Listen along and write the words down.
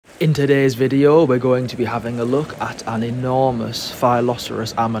In today's video, we're going to be having a look at an enormous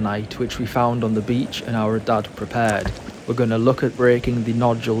Phylloceras Ammonite which we found on the beach and our dad prepared. We're going to look at breaking the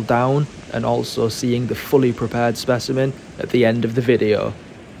nodule down and also seeing the fully prepared specimen at the end of the video.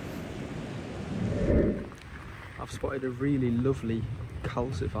 I've spotted a really lovely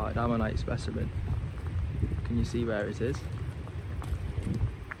calcified Ammonite specimen. Can you see where it is?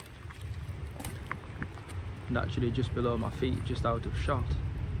 And actually just below my feet, just out of shot,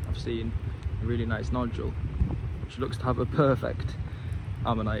 I've seen a really nice nodule which looks to have a perfect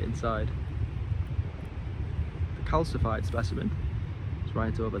ammonite inside. The calcified specimen is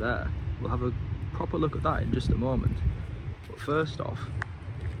right over there. We'll have a proper look at that in just a moment. But first off,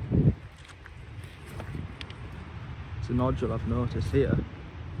 it's a nodule I've noticed here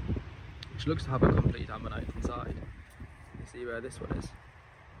which looks to have a complete ammonite inside. You see where this one is?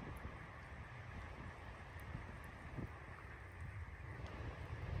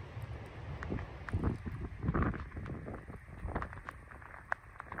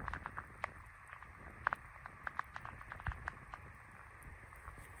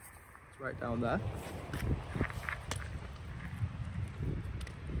 Right down there,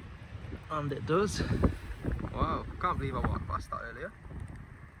 and it does. Wow, can't believe I walked past that earlier.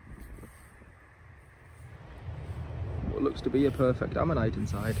 What looks to be a perfect ammonite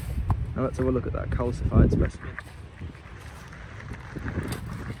inside. Now let's have a look at that calcified specimen.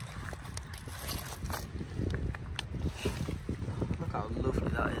 Look how lovely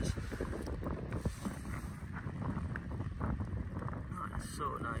that is. That is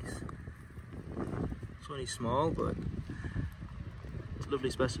so nice. It's only small, but it's a lovely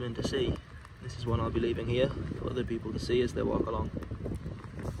specimen to see. This is one I'll be leaving here for other people to see as they walk along.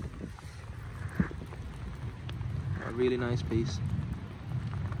 A really nice piece.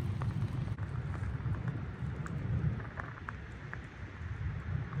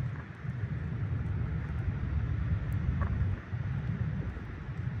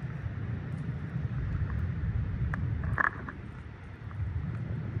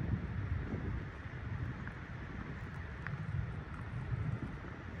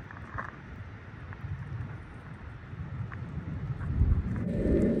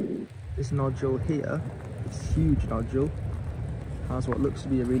 This nodule here, this huge nodule, has what looks to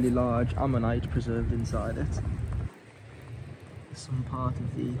be a really large ammonite preserved inside it. There's some part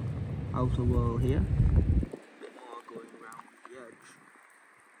of the outer wall here, a bit more going around the edge,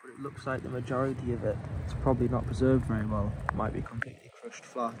 but it looks like the majority of it is probably not preserved very well. It might be completely crushed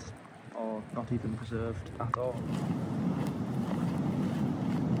flat or not even preserved at all.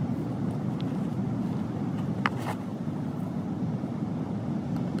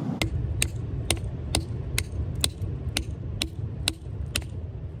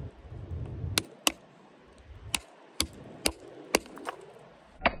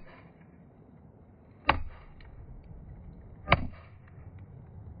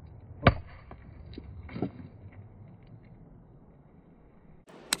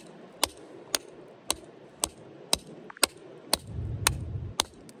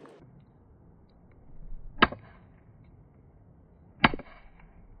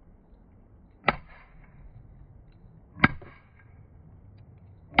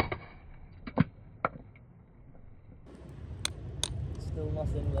 Still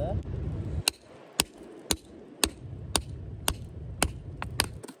nothing there.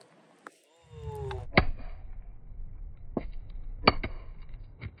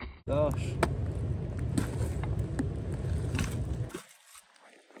 Gosh.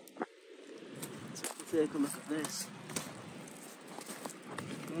 Let's take a look at this.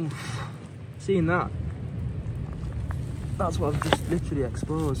 Oof. Seeing that? That's what I've just literally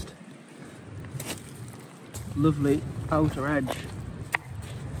exposed. Lovely outer edge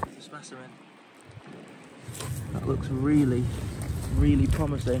specimen. That looks really, really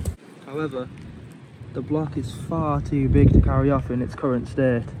promising. However, the block is far too big to carry off in its current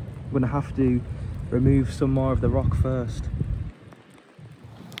state. I'm going to have to remove some more of the rock first.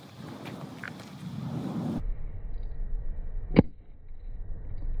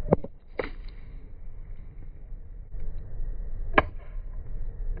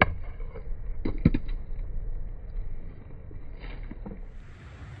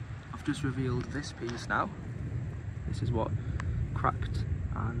 I've just revealed this piece now. This is what cracked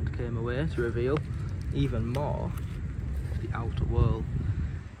and came away to reveal even more of the outer wall.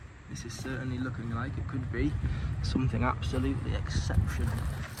 This is certainly looking like it could be something absolutely exceptional.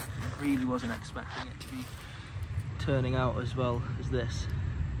 I really wasn't expecting it to be turning out as well as this.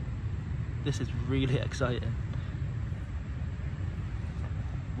 This is really exciting.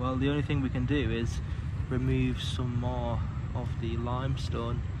 Well, the only thing we can do is remove some more of the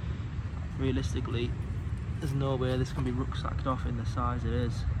limestone realistically, there's no way this can be rucksacked off in the size it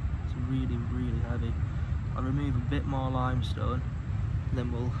is. It's really, really heavy. I'll remove a bit more limestone, and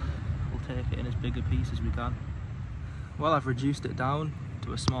then we'll take it in as big a piece as we can. Well, I've reduced it down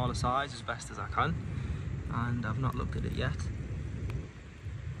to a smaller size as best as I can, and I've not looked at it yet.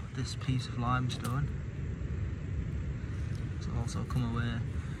 But this piece of limestone has also come away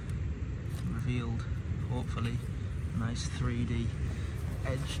and revealed, hopefully, a nice 3D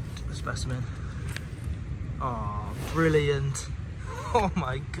edge to the specimen. Oh, brilliant! Oh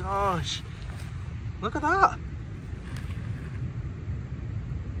my gosh! Look at that!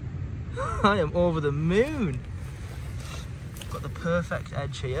 I am over the moon! Got the perfect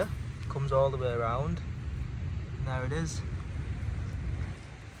edge here, comes all the way around, and there it is.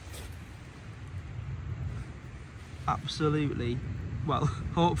 Absolutely, well,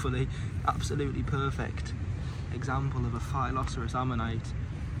 hopefully, absolutely perfect example of a Phyloceras ammonite.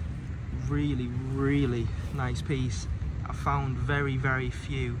 Really, really nice piece. I found very, very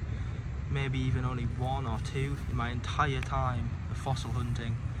few, maybe even only one or two in my entire time of fossil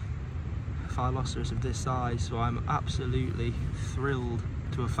hunting, Phyloceras of this size, so I'm absolutely thrilled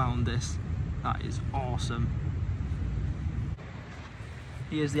to have found this. That is awesome.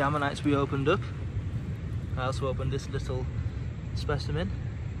 Here's the ammonites we opened up. I also opened this little specimen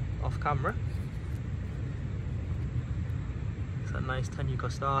off camera. It's a nice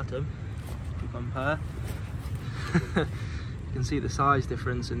tenucostatum if you compare. You can see the size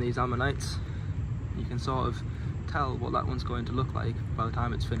difference in these ammonites. You can sort of tell what that one's going to look like by the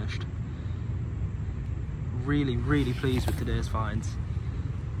time it's finished. Really, really pleased with today's finds.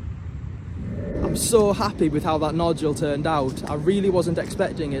 I'm so happy with how that nodule turned out. I really wasn't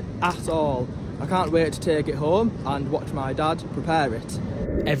expecting it at all. I can't wait to take it home and watch my dad prepare it.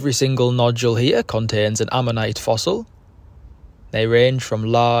 Every single nodule here contains an ammonite fossil. They range from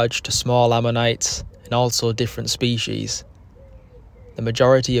large to small ammonites and also different species. The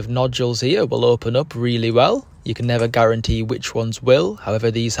majority of nodules here will open up really well. You can never guarantee which ones will,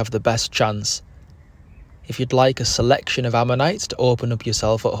 however these have the best chance. If you'd like a selection of ammonites to open up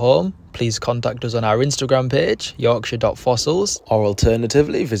yourself at home, please contact us on our Instagram page, yorkshire.fossils, or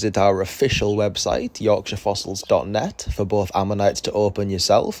alternatively visit our official website, yorkshirefossils.net, for both ammonites to open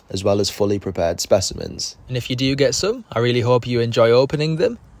yourself, as well as fully prepared specimens. And if you do get some, I really hope you enjoy opening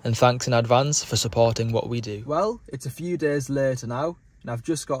them, and thanks in advance for supporting what we do. Well, it's a few days later now, and I've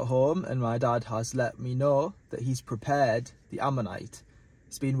just got home and my dad has let me know that he's prepared the ammonite.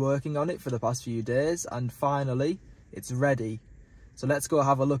 He's been working on it for the past few days and finally it's ready. So let's go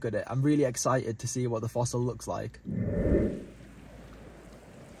have a look at it. I'm really excited to see what the fossil looks like.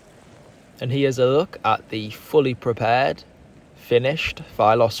 And here's a look at the fully prepared, finished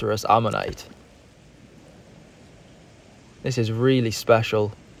Phyloceras ammonite. This is really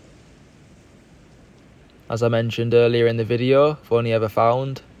special. As I mentioned earlier in the video, I've only ever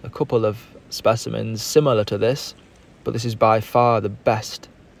found a couple of specimens similar to this, but this is by far the best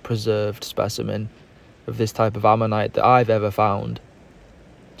preserved specimen of this type of ammonite that I've ever found.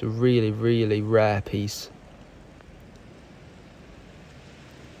 It's a really, really rare piece.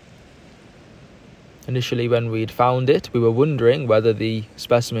 Initially when we'd found it, we were wondering whether the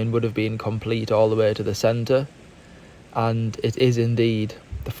specimen would have been complete all the way to the centre, and it is indeed.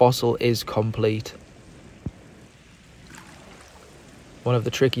 The fossil is complete. One of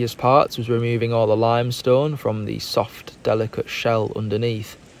the trickiest parts was removing all the limestone from the soft, delicate shell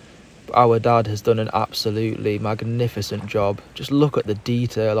underneath. But our dad has done an absolutely magnificent job. Just look at the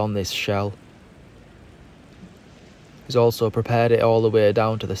detail on this shell. He's also prepared it all the way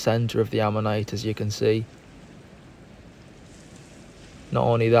down to the centre of the ammonite, as you can see. Not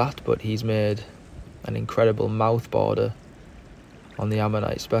only that, but he's made an incredible mouth border on the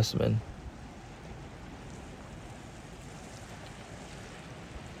ammonite specimen.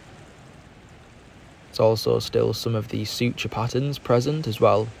 There's also still some of the suture patterns present as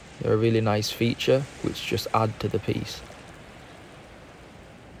well. They're a really nice feature which just add to the piece.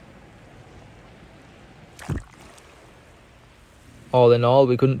 All in all,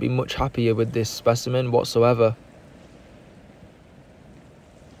 we couldn't be much happier with this specimen whatsoever.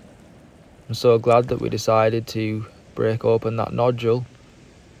 I'm so glad that we decided to break open that nodule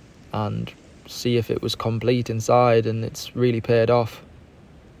and see if it was complete inside, and it's really paid off.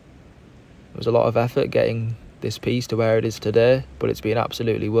 It was a lot of effort getting this piece to where it is today, but it's been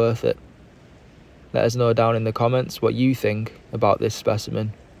absolutely worth it. Let us know down in the comments what you think about this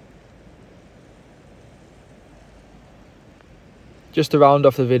specimen. Just to round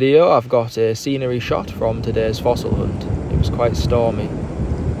off the video, I've got a scenery shot from today's fossil hunt. It was quite stormy.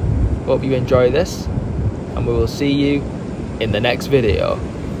 Hope you enjoy this, and we will see you in the next video.